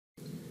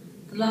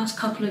The last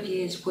couple of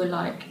years were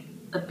like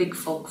a big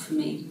fog for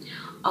me.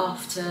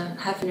 After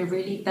having a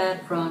really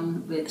bad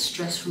run with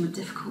stress from a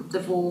difficult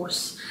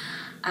divorce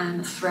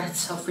and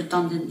threats of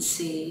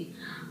redundancy,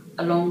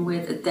 along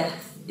with a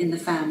death in the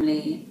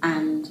family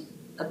and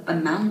a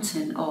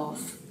mountain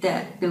of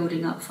debt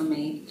building up for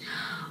me,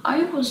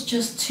 I was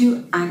just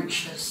too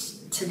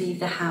anxious to leave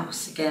the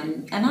house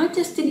again, and I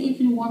just didn't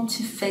even want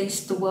to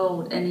face the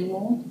world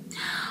anymore.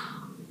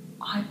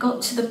 I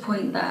got to the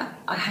point that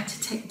I had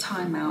to take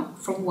time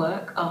out from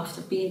work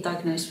after being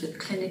diagnosed with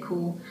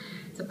clinical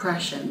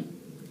depression.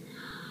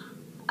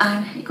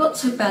 And it got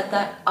so bad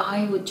that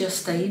I would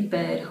just stay in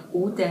bed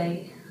all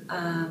day,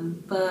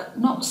 but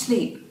not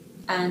sleep.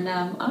 And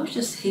I was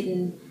just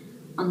hidden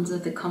under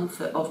the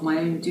comfort of my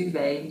own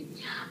duvet.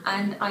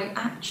 And I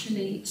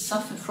actually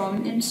suffered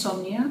from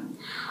insomnia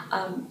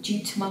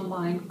due to my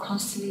mind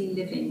constantly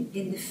living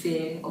in the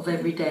fear of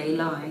everyday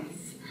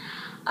life.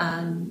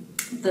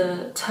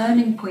 The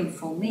turning point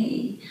for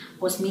me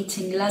was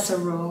meeting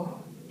Lazzaro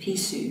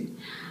Pisu,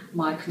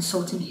 my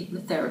consulting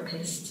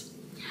hypnotherapist.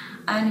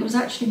 And it was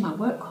actually my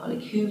work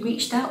colleague who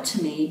reached out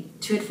to me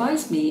to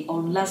advise me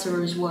on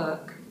Lazzaro's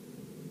work.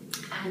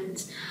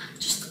 And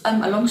just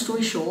a long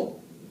story short,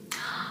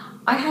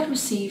 I had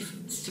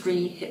received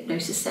 3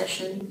 hypnosis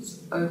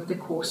sessions over the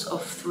course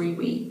of 3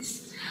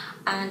 weeks,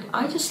 and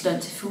I just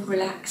learned to feel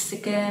relaxed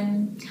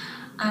again.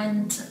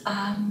 And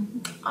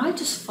I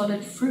just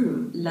followed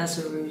through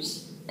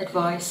Lazzaro's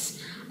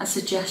advice and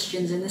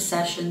suggestions in the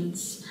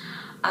sessions.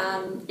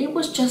 It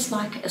was just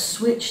like a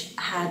switch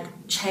had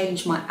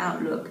changed my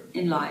outlook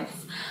in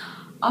life.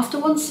 After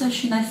one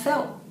session I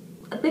felt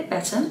a bit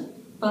better,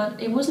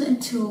 but it wasn't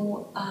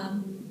until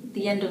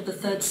the end of the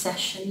 3rd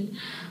session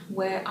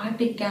where I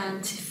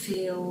began to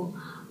feel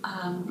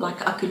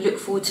like I could look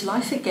forward to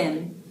life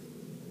again.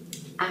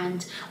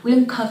 And we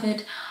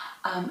uncovered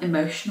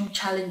emotional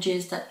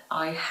challenges that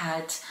I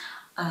had,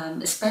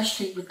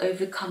 especially with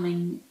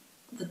overcoming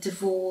the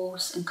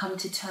divorce and coming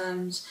to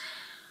terms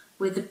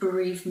with the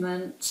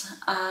bereavement.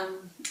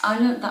 I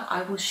learned that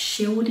I was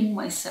shielding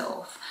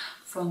myself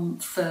from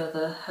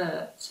further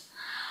hurt.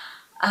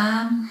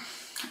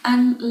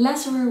 And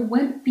Lazzaro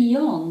went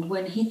beyond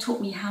when he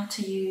taught me how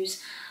to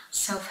use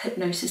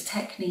self-hypnosis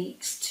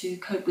techniques to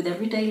cope with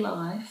everyday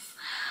life.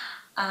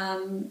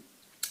 And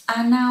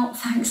now,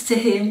 thanks to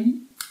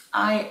him,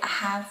 I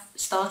have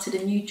started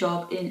a new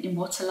job in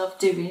what I love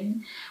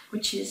doing,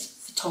 which is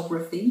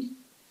photography.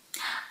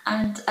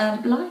 And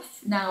life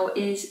now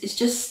is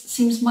just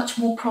seems much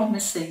more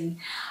promising.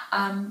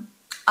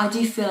 I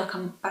do feel like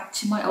I'm back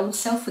to my old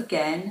self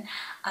again,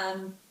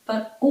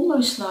 but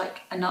almost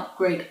like an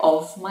upgrade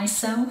of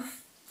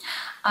myself.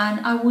 And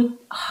I would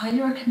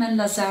highly recommend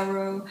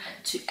Lazzaro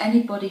to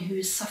anybody who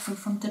is suffering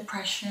from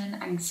depression,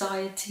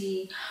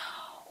 anxiety,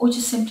 or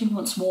just simply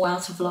wants more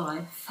out of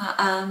life.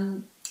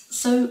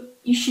 So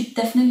you should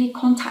definitely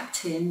contact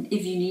him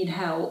if you need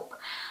help.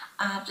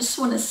 I just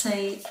want to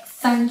say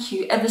thank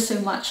you ever so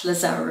much,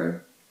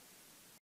 Lazzaro.